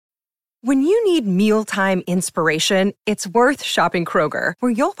When you need mealtime inspiration, it's worth shopping Kroger,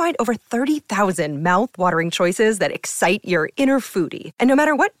 where you'll find over 30,000 mouth-watering choices that excite your inner foodie. And no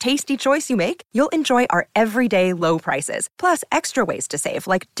matter what tasty choice you make, you'll enjoy our everyday low prices, plus extra ways to save,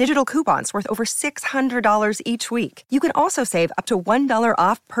 like digital coupons worth over $600 each week. You can also save up to $1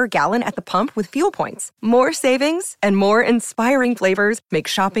 off per gallon at the pump with fuel points. More savings and more inspiring flavors make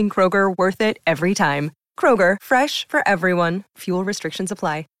shopping Kroger worth it every time. Kroger, fresh for everyone. Fuel restrictions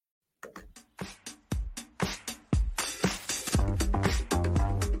apply.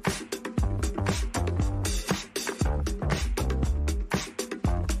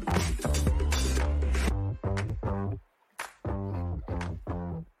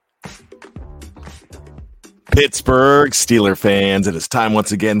 Pittsburgh Steeler fans, it is time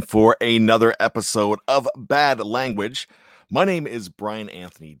once again for another episode of Bad Language. My name is Brian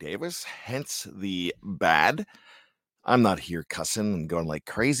Anthony Davis, hence the bad. I'm not here cussing and going like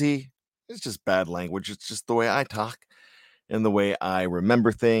crazy. It's just bad language. It's just the way I talk and the way I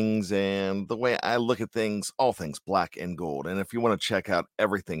remember things and the way I look at things, all things black and gold. And if you want to check out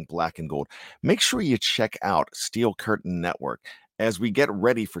everything black and gold, make sure you check out Steel Curtain Network as we get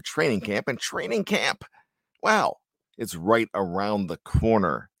ready for training camp. And training camp, wow, it's right around the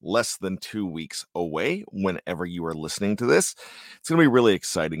corner, less than 2 weeks away whenever you are listening to this. It's going to be really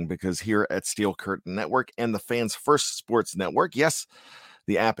exciting because here at Steel Curtain Network and the Fans First Sports Network, yes,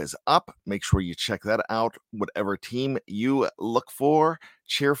 the app is up. Make sure you check that out. Whatever team you look for,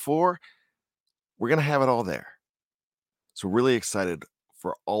 cheer for, we're going to have it all there. So really excited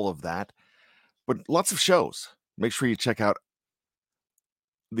for all of that. But lots of shows. Make sure you check out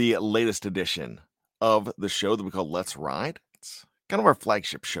the latest edition of the show that we call Let's Ride. It's kind of our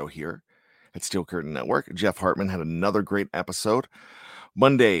flagship show here at Steel Curtain Network. Jeff Hartman had another great episode.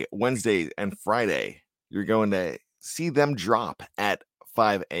 Monday, Wednesday, and Friday, you're going to see them drop at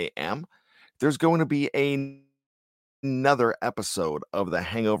 5 a.m. There's going to be another episode of The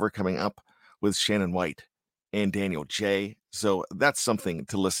Hangover coming up with Shannon White and Daniel J. So that's something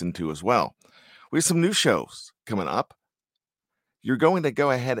to listen to as well. We have some new shows coming up. You're going to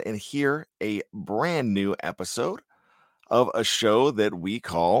go ahead and hear a brand new episode of a show that we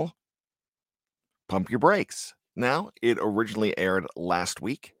call Pump Your Brakes. Now, it originally aired last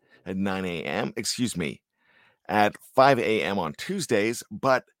week at 9 a.m., at 5 a.m. on Tuesdays,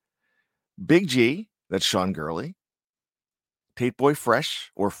 but Big G, that's Sean Gurley, Tate Boy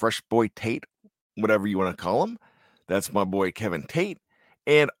Fresh, or Fresh Boy Tate, whatever you want to call him, that's my boy Kevin Tate,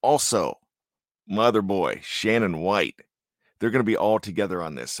 and also my other boy, Shannon White. They're going to be all together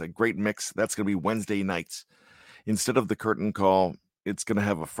on this. A great mix. That's going to be Wednesday nights. Instead of the curtain call, it's going to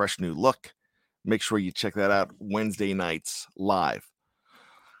have a fresh new look. Make sure you check that out Wednesday nights live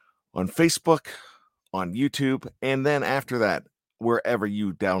on Facebook, on YouTube, and then after that, wherever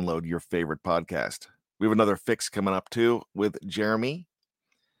you download your favorite podcast. We have another fix coming up too with Jeremy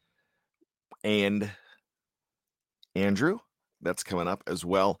and Andrew. That's coming up as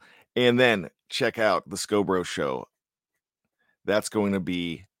well. And then check out the Scobro Show. That's going to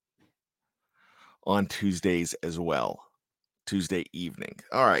be on Tuesdays as well. Tuesday evening.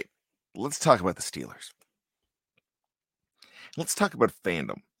 All right. Let's talk about the Steelers. Let's talk about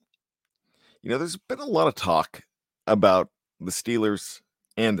fandom. You know, there's been a lot of talk about the Steelers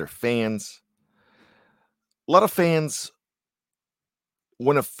and their fans. A lot of fans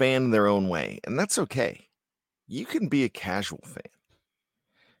want to fan their own way, and that's okay. You can be a casual fan.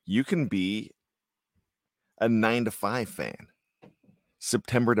 You can be a 9-to-5 fan.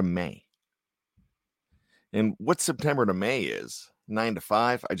 September to May. And what September to May is, 9 to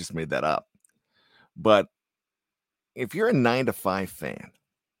 5, I just made that up. But if you're a 9-to-5 fan,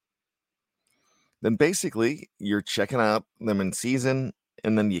 then basically you're checking out them in season,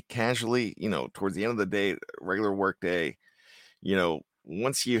 and then you casually, towards the end of the day, regular work day,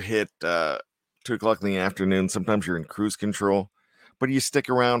 once you hit 2 o'clock in the afternoon, sometimes you're in cruise control, but you stick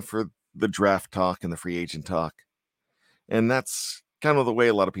around for the draft talk and the free agent talk. And that's kind of the way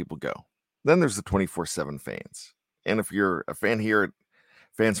a lot of people go. Then there's the 24/7 fans. And if you're a fan here at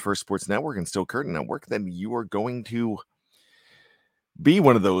Fans First Sports Network and Steel Curtain Network, then you are going to be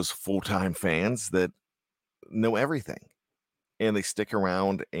one of those full-time fans that know everything. And they stick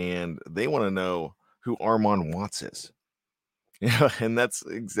around and they want to know who Armon Watts is. And that's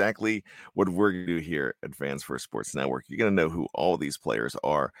exactly what we're going to do here at Fans First Sports Network. You're going to know who all these players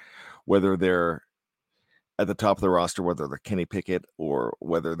are, whether they're at the top of the roster, whether they're Kenny Pickett or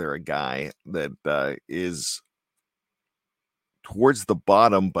whether they're a guy that is towards the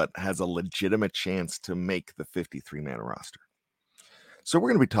bottom but has a legitimate chance to make the 53-man roster. So we're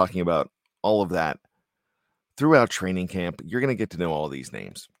going to be talking about all of that throughout training camp. You're going to get to know all these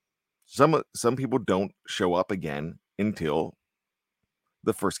names. Some people don't show up again until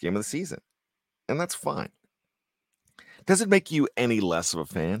the first game of the season, and that's fine. Does it make you any less of a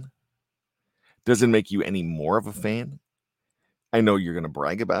fan? Does it make you any more of a fan? I know you're going to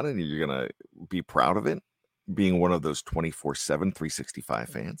brag about it and you're going to be proud of it, being one of those 24/7, 365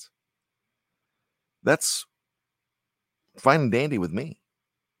 fans. That's fine and dandy with me.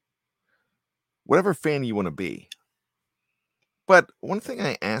 Whatever fan you want to be. But one thing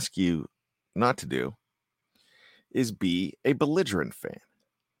I ask you not to do is be a belligerent fan.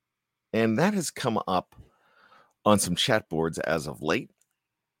 And that has come up on some chat boards as of late,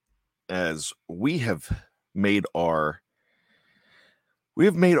 as we have made our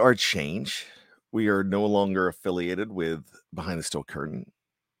change. We are no longer affiliated with Behind the Steel Curtain.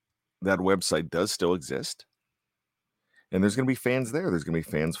 That website does still exist. And there's going to be fans there. There's going to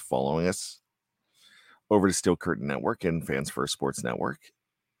be fans following us over to Steel Curtain Network and Fans First Sports Network.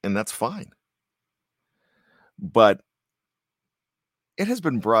 And that's fine. But it has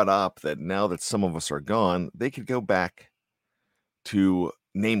been brought up that now that some of us are gone, they could go back to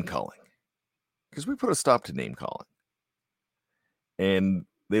name calling. Because we put a stop to name calling. And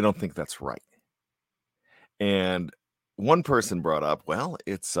they don't think that's right. And one person brought up, well,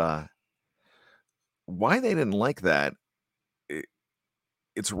 it's why they didn't like that.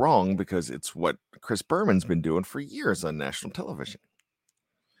 It's wrong because it's what Chris Berman's been doing for years on national television.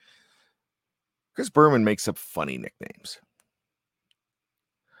 Chris Berman makes up funny nicknames.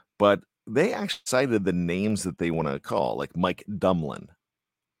 But they actually cited the names that they want to call, like Mike Dumlin,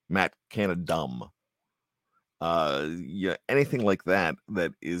 Matt Canadum, anything like that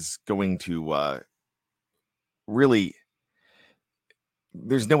is going to really,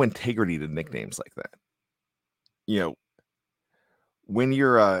 there's no integrity to nicknames like that. When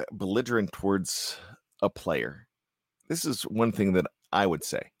you're belligerent towards a player, this is one thing that I would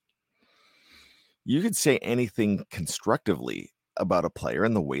say. You could say anything constructively about a player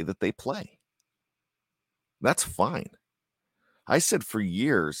and the way that they play. That's fine. I said for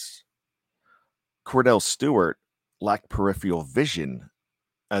years, Cordell Stewart lacked peripheral vision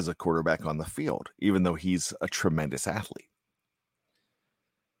as a quarterback on the field, even though he's a tremendous athlete.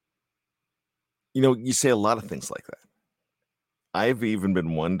 You say a lot of things like that. I've even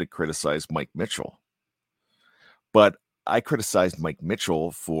been one to criticize Mike Mitchell. But I criticized Mike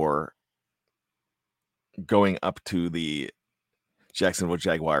Mitchell for going up to the Jacksonville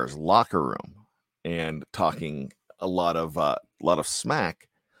Jaguars locker room and talking a lot of smack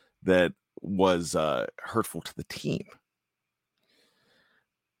that was hurtful to the team.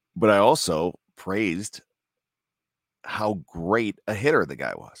 But I also praised how great a hitter the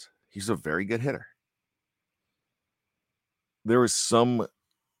guy was. He's a very good hitter. There was some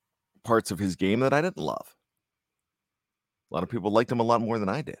parts of his game that I didn't love. A lot of people liked him a lot more than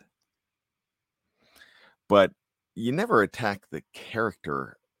I did. But you never attack the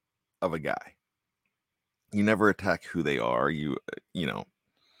character of a guy. You never attack who they are.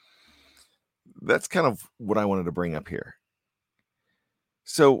 That's kind of what I wanted to bring up here.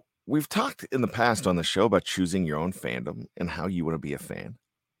 So we've talked in the past on the show about choosing your own fandom and how you want to be a fan.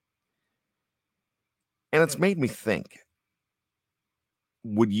 And it's made me think,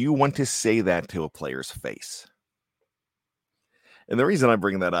 would you want to say that to a player's face? And the reason I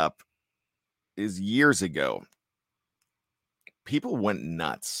bring that up is years ago, people went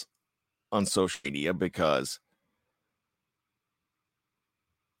nuts on social media because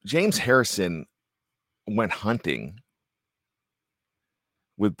James Harrison went hunting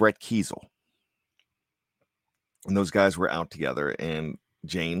with Brett Kiesel. And those guys were out together, and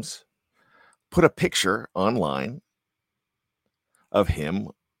James put a picture online of him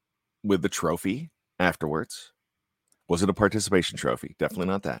with the trophy afterwards. Was it a participation trophy? Definitely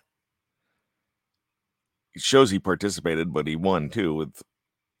not that. It shows he participated, but he won too with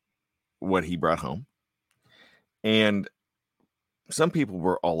what he brought home. And some people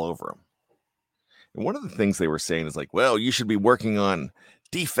were all over him. And one of the things they were saying is like, well, you should be working on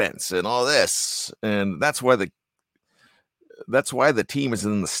defense and all this. And that's why the team is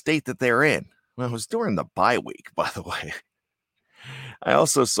in the state that they're in. Well, it was during the bye week, by the way. I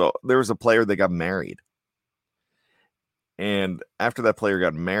also saw there was a player that got married. And after that player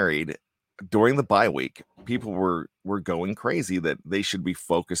got married, during the bye week, people were going crazy that they should be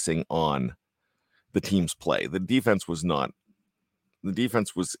focusing on the team's play. The defense was in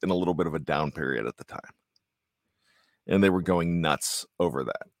a little bit of a down period at the time. And they were going nuts over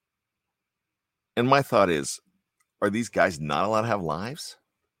that. And my thought is, are these guys not allowed to have lives?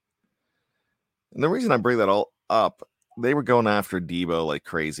 And the reason I bring that all up, they were going after Debo like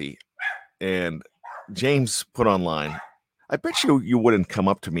crazy. And James put online, I bet you wouldn't come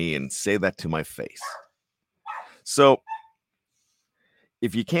up to me and say that to my face. So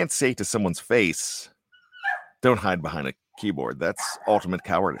if you can't say to someone's face, don't hide behind a keyboard. That's ultimate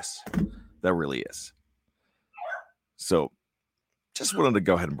cowardice. That really is. So just wanted to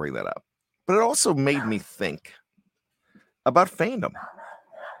go ahead and bring that up. But it also made me think about fandom.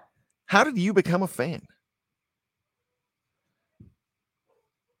 How did you become a fan?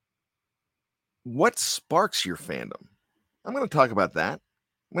 What sparks your fandom? I'm going to talk about that.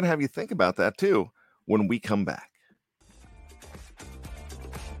 I'm going to have you think about that too when we come back.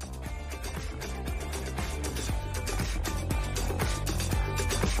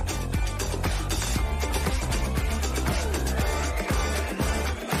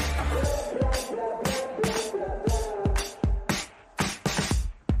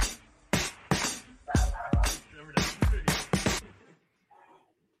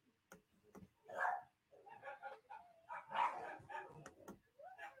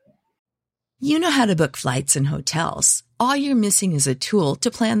 You know how to book flights and hotels. All you're missing is a tool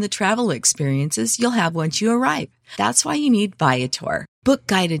to plan the travel experiences you'll have once you arrive. That's why you need Viator. Book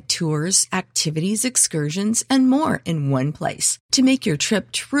guided tours, activities, excursions, and more in one place to make your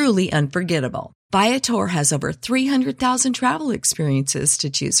trip truly unforgettable. Viator has over 300,000 travel experiences to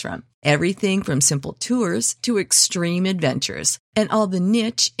choose from. Everything from simple tours to extreme adventures and all the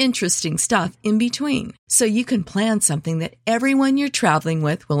niche, interesting stuff in between. So you can plan something that everyone you're traveling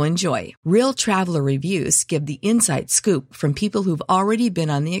with will enjoy. Real traveler reviews give the inside scoop from people who've already been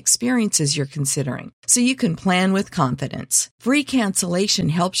on the experiences you're considering. So you can plan with confidence. Free cancellation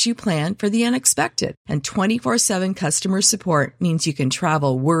helps you plan for the unexpected. And 24/7 customer support means you can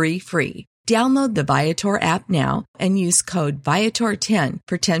travel worry-free. Download the Viator app now and use code Viator10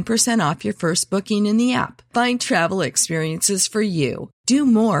 for 10% off your first booking in the app. Find travel experiences for you. Do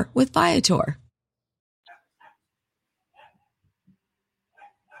more with Viator.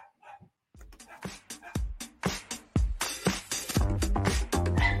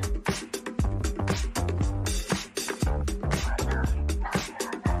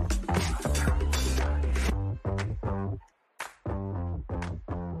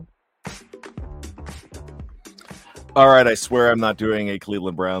 All right, I swear I'm not doing a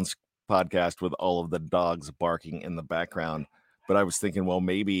Cleveland Browns podcast with all of the dogs barking in the background, but I was thinking, well,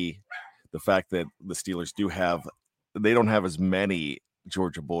 maybe the fact that the Steelers they don't have as many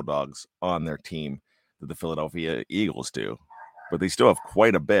Georgia Bulldogs on their team that the Philadelphia Eagles do, but they still have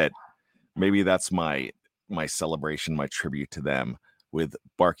quite a bit. Maybe that's my celebration, my tribute to them with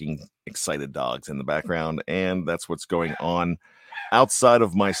barking excited dogs in the background, and that's what's going on outside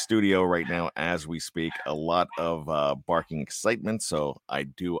of my studio right now as we speak. A lot of barking excitement, so I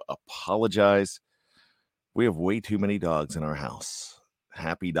do apologize. We have way too many dogs in our house.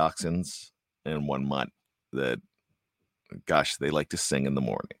 Happy dachshunds and one mutt that, gosh, they like to sing in the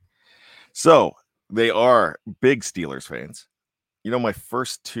morning. So they are big Steelers fans. You know, my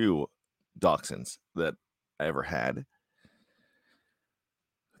first two dachshunds that I ever had,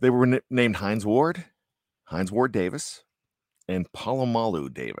 they were named Hines Ward Davis, and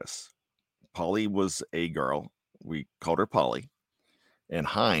Palomalu Davis. Polly was a girl. We called her Polly. And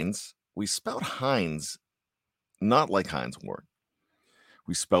Hines, we spelled Hines not like Hines Ward.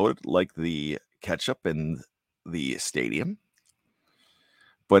 We spelled it like the ketchup in the stadium.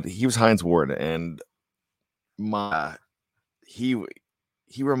 But he was Hines Ward, and he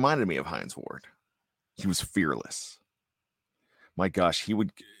reminded me of Hines Ward. He was fearless. My gosh,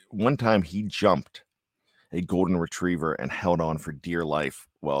 one time he jumped a golden retriever and held on for dear life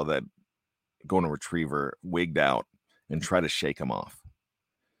while that golden retriever wigged out and tried to shake him off.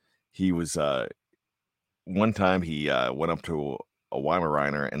 He was one time he went up to a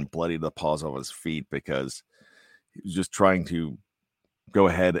Weimaraner and bloodied the paws off his feet because he was just trying to go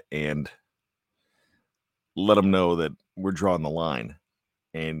ahead and let him know that we're drawing the line.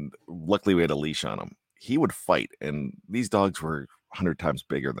 And luckily we had a leash on him. He would fight, and these dogs were 100 times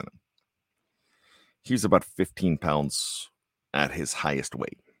bigger than him. He was about 15 pounds at his highest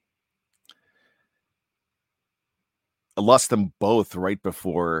weight. I lost them both right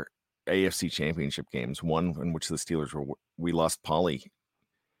before AFC Championship games. One in which the Steelers we lost Polly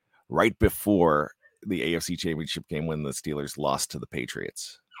right before the AFC Championship game when the Steelers lost to the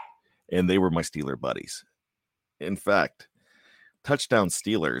Patriots. And they were my Steeler buddies. In fact, touchdown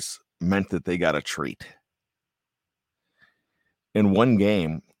Steelers meant that they got a treat. In one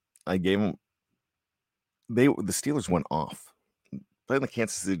game, I gave them the Steelers went off playing the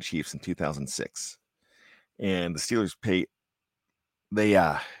Kansas City Chiefs in 2006, and the Steelers they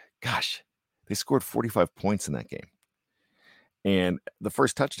scored 45 points in that game. And the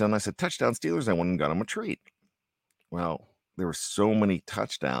first touchdown, I said, touchdown Steelers. I went and got them a treat. Well, there were so many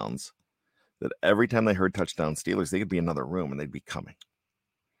touchdowns that every time they heard touchdown Steelers, they could be in another room and they'd be coming.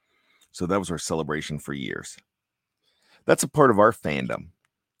 So that was our celebration for years. That's a part of our fandom,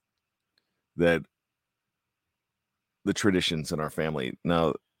 that the traditions in our family.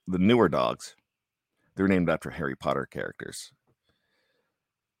 Now, the newer dogs, they're named after Harry Potter characters.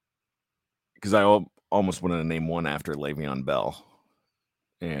 Because I almost wanted to name one after Le'Veon Bell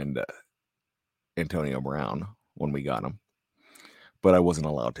and Antonio Brown when we got them, but I wasn't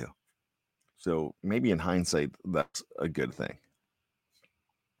allowed to. So maybe in hindsight, that's a good thing.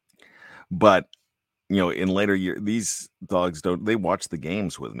 But, in later years, these dogs they watch the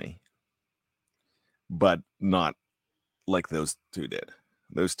games with me, but not like those two did.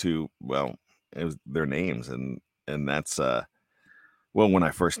 Those two, well, it was their names. And that's, when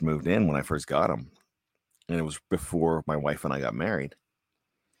I first moved in, when I first got them, and it was before my wife and I got married,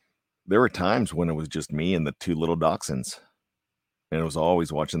 there were times when it was just me and the two little dachshunds, and it was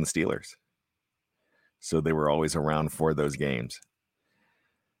always watching the Steelers. So they were always around for those games.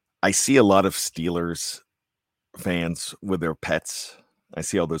 I see a lot of Steelers fans with their pets. I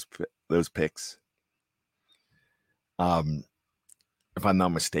see all those pics. If I'm not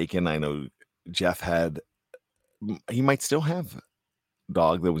mistaken, I know Jeff he might still have a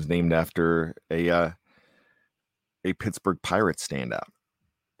dog that was named after a Pittsburgh Pirates standout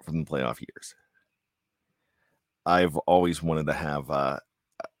from the playoff years. I've always wanted to have, I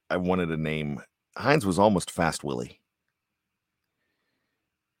wanted to name, Heinz was almost Fast Willie.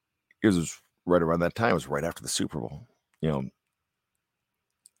 It was right around that time. It was right after the Super Bowl.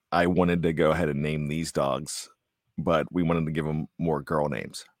 I wanted to go ahead and name these dogs, but we wanted to give them more girl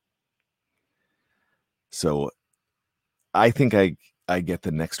names. So I think I get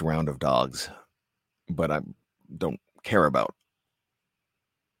the next round of dogs, but I don't care about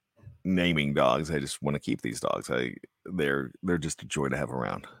naming dogs. I just want to keep these dogs. They're just a joy to have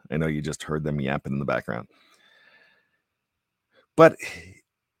around. I know you just heard them yapping in the background, but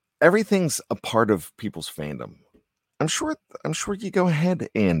everything's a part of people's fandom. I'm sure you go ahead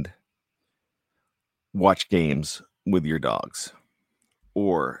and watch games with your dogs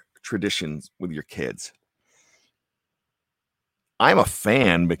or traditions with your kids. I'm a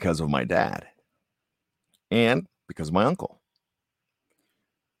fan because of my dad and because of my uncle.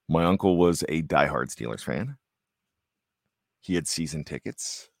 My uncle was a diehard Steelers fan. He had season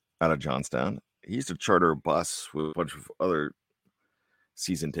tickets out of Johnstown. He used to charter a bus with a bunch of other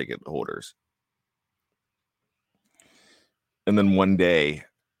season ticket holders. And then one day,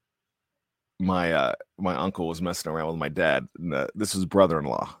 my uncle was messing around with my dad. This was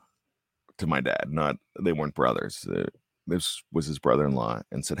brother-in-law to my dad. They weren't brothers. This was his brother-in-law,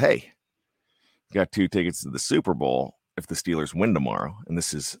 and said, "Hey, got 2 tickets to the Super Bowl if the Steelers win tomorrow." And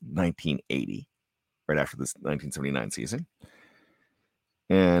this is 1980, right after this 1979 season.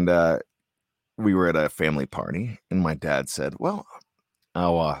 And we were at a family party, and my dad said, "Well,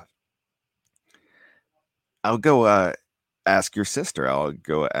 I'll go ask your sister. I'll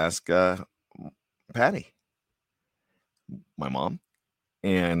go ask Patty, my mom."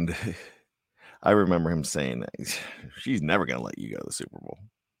 And I remember him saying, "She's never going to let you go to the Super Bowl."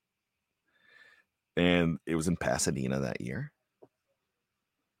 And it was in Pasadena that year.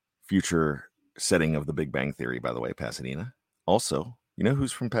 Future setting of the Big Bang Theory, by the way, Pasadena. Also, you know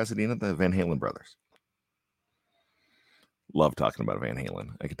who's from Pasadena? The Van Halen brothers. Love talking about Van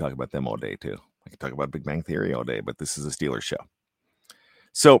Halen. I could talk about them all day, too. I could talk about Big Bang Theory all day, but this is a Steelers show.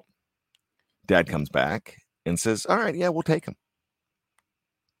 So, Dad comes back and says, "All right, yeah, we'll take him."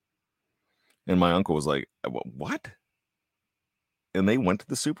 And my uncle was like, "What?" And they went to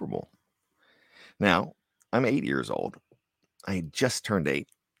the Super Bowl. Now, I'm 8 years old. I had just turned 8.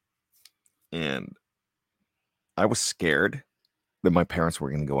 And I was scared that my parents were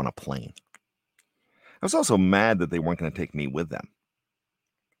going to go on a plane. I was also mad that they weren't going to take me with them.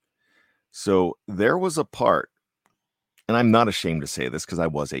 So there was a part, and I'm not ashamed to say this because I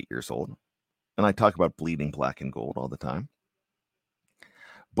was 8 years old, and I talk about bleeding black and gold all the time.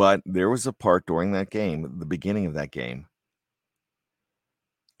 But there was a part during that game, the beginning of that game,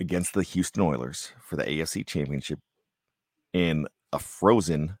 against the Houston Oilers for the AFC Championship in a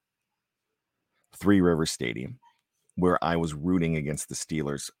frozen Three Rivers Stadium, where I was rooting against the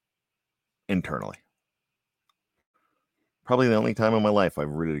Steelers internally. Probably the only time in my life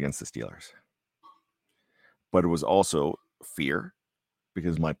I've rooted against the Steelers. But it was also fear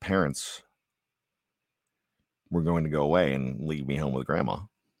because my parents were going to go away and leave me home with Grandma.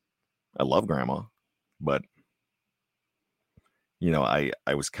 I love Grandma, but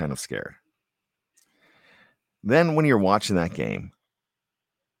I was kind of scared. Then when you're watching that game,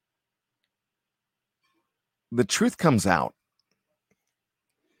 the truth comes out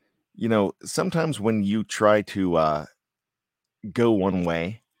Sometimes when you try to go one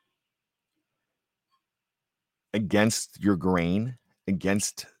way against your grain,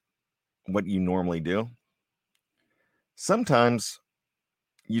 against what you normally do, sometimes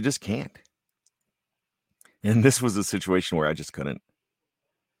you just can't. And this was a situation where I just couldn't.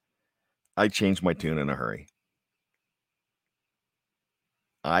 I changed my tune in a hurry.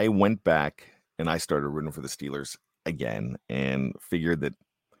 I went back and I started rooting for the Steelers again and figured that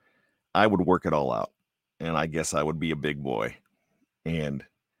I would work it all out. And I guess I would be a big boy and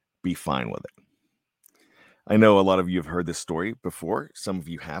be fine with it. I know a lot of you have heard this story before. Some of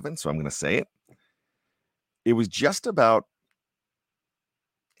you haven't, so I'm going to say it. It was just about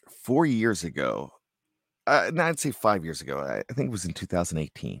 4 years ago. No, I'd say 5 years ago. I think it was in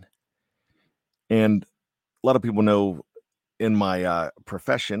 2018. And a lot of people know in my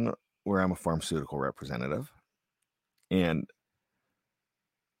profession where I'm a pharmaceutical representative. And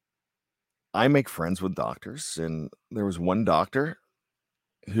I make friends with doctors. And there was one doctor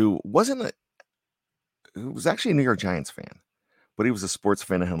who was actually a New York Giants fan, but he was a sports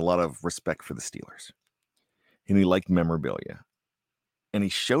fan and had a lot of respect for the Steelers. And he liked memorabilia. And he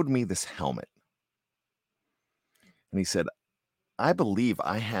showed me this helmet. And he said, I believe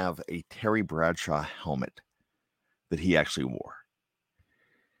I have a Terry Bradshaw helmet that he actually wore.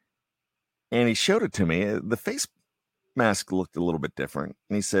 And he showed it to me. The face mask looked a little bit different.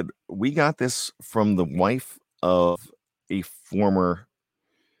 And he said, we got this from the wife of a former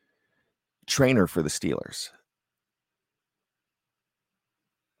trainer for the Steelers.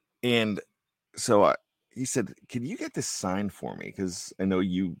 And so he said, can you get this signed for me? Because I know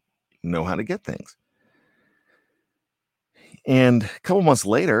you know how to get things. And a couple months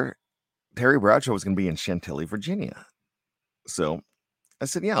later, Terry Bradshaw was going to be in Chantilly, Virginia. So I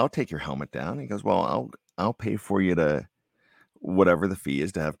said, yeah, I'll take your helmet down. He goes, well, I'll pay for you to whatever the fee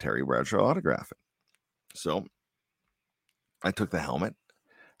is to have Terry Bradshaw autograph it. So I took the helmet,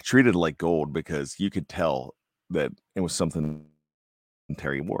 treated it like gold because you could tell that it was something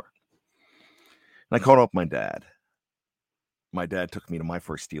Terry wore. And I called up my dad. My dad took me to my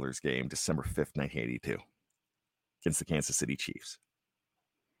first Steelers game, December 5th, 1982, against the Kansas City Chiefs.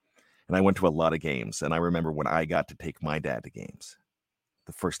 And I went to a lot of games. And I remember when I got to take my dad to games,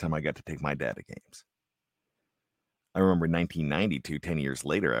 the first time I got to take my dad to games. I remember 1992, 10 years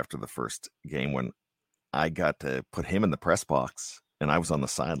later after the first game, when I got to put him in the press box and I was on the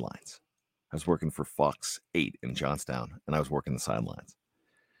sidelines. I was working for Fox 8 in Johnstown and I was working the sidelines.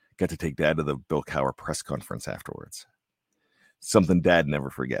 Got to take Dad to the Bill Cowher press conference afterwards. Something Dad never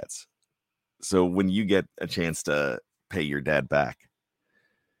forgets. So when you get a chance to pay your dad back,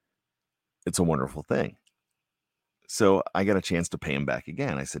 it's a wonderful thing. So I got a chance to pay him back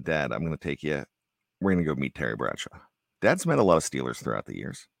again. I said, Dad, I'm going to take you. We're going to go meet Terry Bradshaw. Dad's met a lot of Steelers throughout the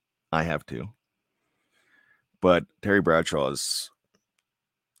years. I have too. But Terry Bradshaw is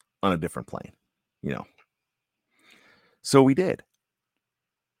on a different plane, So we did.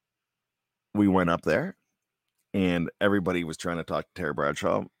 We went up there and everybody was trying to talk to Terry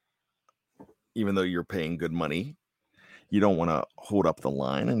Bradshaw. Even though you're paying good money, you don't want to hold up the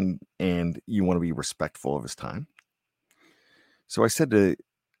line and you want to be respectful of his time. So I said to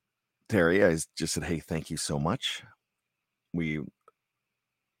Terry, I just said, hey, thank you so much.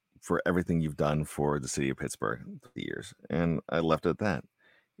 For everything you've done for the city of Pittsburgh for the years. And I left it at that.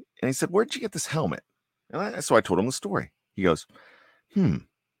 And he said, where'd you get this helmet? So I told him the story. He goes,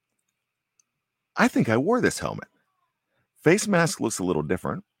 I think I wore this helmet. Face mask looks a little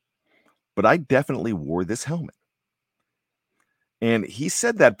different, but I definitely wore this helmet. And he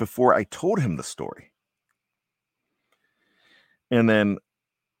said that before I told him the story. And then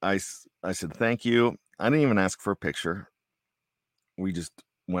I said, thank you. I didn't even ask for a picture. We just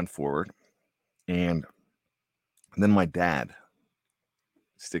went forward. And then my dad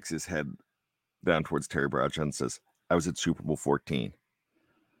sticks his head down towards Terry Bradshaw and says, I was at Super Bowl 14.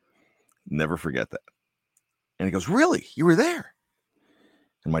 Never forget that. And he goes, really? You were there?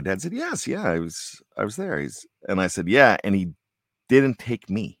 And my dad said, yes, yeah, I was there. And I said, yeah, and he didn't take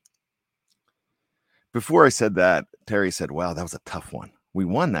me. Before I said that, Terry said, wow, that was a tough one. We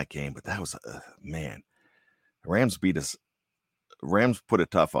won that game, but that was, man, Rams beat us. Rams put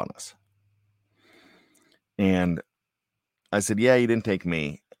it tough on us. And I said, yeah, he didn't take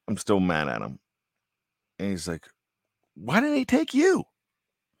me. I'm still mad at him. And he's like, why didn't he take you?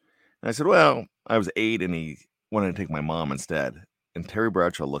 And I said, well, I was 8 and he wanted to take my mom instead. And Terry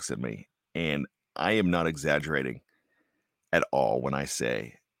Bradshaw looks at me, and I am not exaggerating at all when I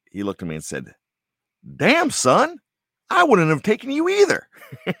say, he looked at me and said, damn, son, I wouldn't have taken you either.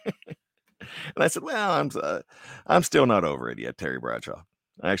 And I said, well, I'm still not over it yet, Terry Bradshaw.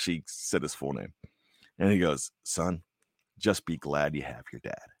 I actually said his full name. And he goes, son, just be glad you have your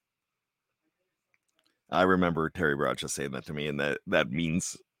dad. I remember Terry Bradshaw saying that to me, and that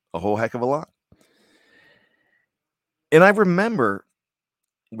means a whole heck of a lot. And I remember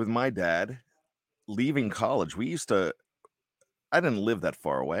with my dad leaving college, I didn't live that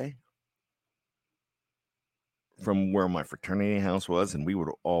far away from where my fraternity house was, and we would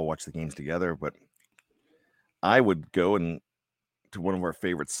all watch the games together. But I would go to one of our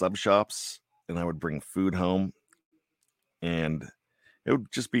favorite sub shops, and I would bring food home, and it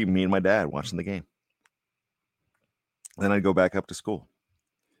would just be me and my dad watching the game. Then I'd go back up to school.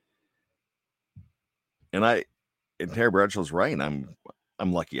 And Terry Bradshaw's right. I'm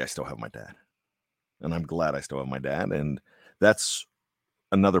lucky I still have my dad. And I'm glad I still have my dad. And that's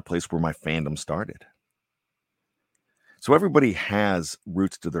another place where my fandom started. So everybody has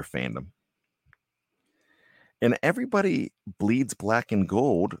roots to their fandom. And everybody bleeds black and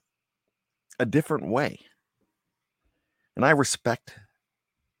gold a different way. And I respect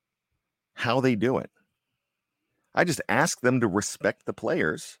how they do it. I just ask them to respect the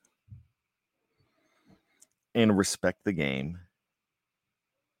players and respect the game.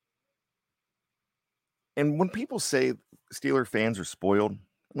 And when people say Steeler fans are spoiled,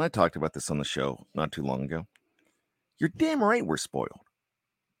 and I talked about this on the show not too long ago, you're damn right we're spoiled.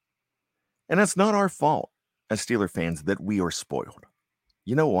 And that's not our fault as Steeler fans that we are spoiled.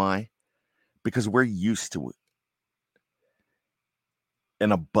 You know why? Because we're used to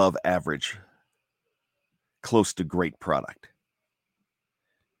an above average, close to great product.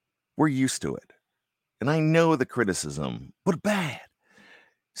 We're used to it. And I know the criticism, but bad.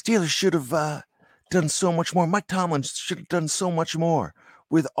 Steelers should have done so much more. Mike Tomlin should have done so much more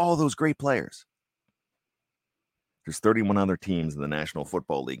with all those great players. There's 31 other teams in the National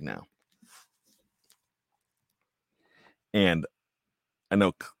Football League now. And I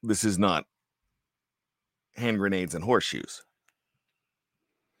know this is not hand grenades and horseshoes,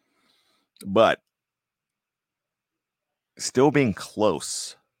 but still being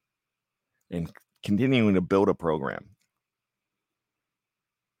close and continuing to build a program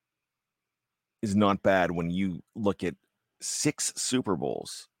is not bad when you look at 6 Super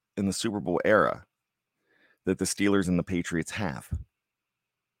Bowls in the Super Bowl era that the Steelers and the Patriots have.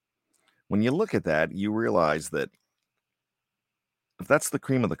 When you look at that, you realize that if that's the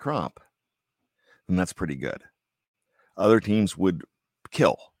cream of the crop, then that's pretty good. Other teams would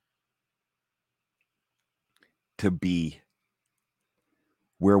kill to be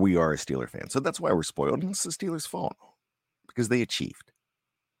where we are as Steeler fans. So that's why we're spoiled. And it's the Steelers' fault because they achieved.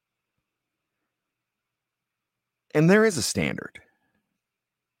 And there is a standard.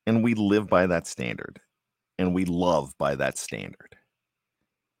 And we live by that standard. And we love by that standard.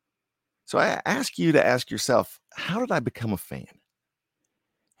 So I ask you to ask yourself, how did I become a fan?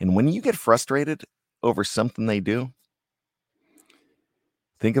 And when you get frustrated over something they do,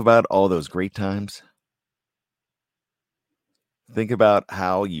 think about all those great times. Think about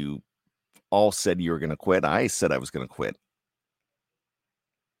how you all said you were going to quit. I said I was going to quit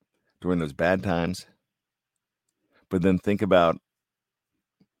during those bad times. But then think about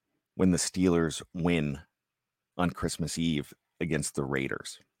when the Steelers win on Christmas Eve against the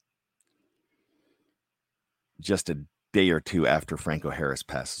Raiders. Just a day or two after Franco Harris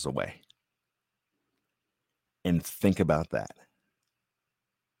passes away. And think about that.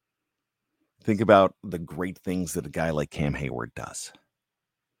 Think about the great things that a guy like Cam Hayward does.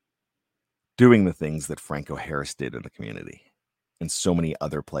 Doing the things that Franco Harris did in the community. And so many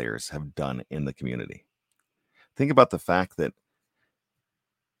other players have done in the community. Think about the fact that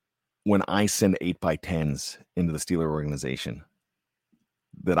when I send 8x10s into the Steeler organization,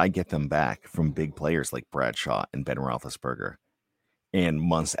 that I get them back from big players like Bradshaw and Ben Roethlisberger, and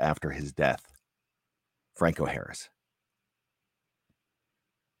months after his death, Franco Harris.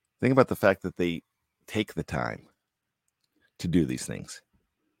 Think about the fact that they take the time to do these things.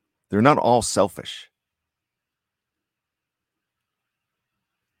 They're not all selfish.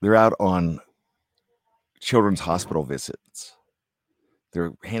 They're out on children's hospital visits.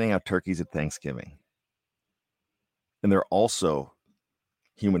 They're handing out turkeys at Thanksgiving. And they're also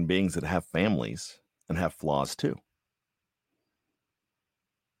human beings that have families and have flaws too.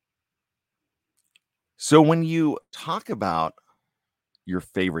 So when you talk about your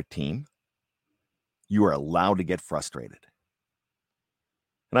favorite team, you are allowed to get frustrated.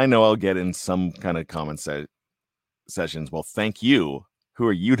 And I know I'll get in some kind of comment sessions. Well, thank you. Who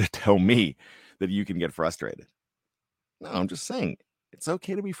are you to tell me that you can get frustrated? No, I'm just saying it's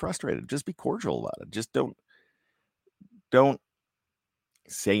okay to be frustrated. Just be cordial about it. Just don't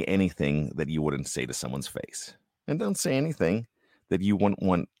say anything that you wouldn't say to someone's face. And don't say anything that you wouldn't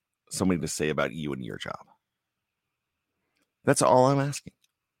want somebody to say about you and your job. That's all I'm asking.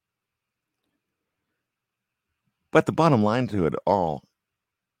 But the bottom line to it all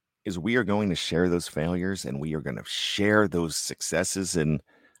is we are going to share those failures and we are going to share those successes. And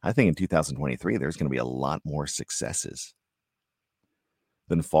I think in 2023, there's going to be a lot more successes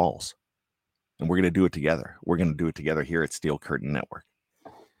than falls. And we're going to do it together. We're going to do it together here at Steel Curtain Network.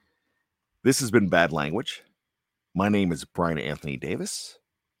 This has been Bad Language. My name is Brian Anthony Davis.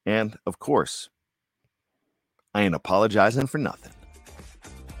 And of course, I ain't apologizing for nothing.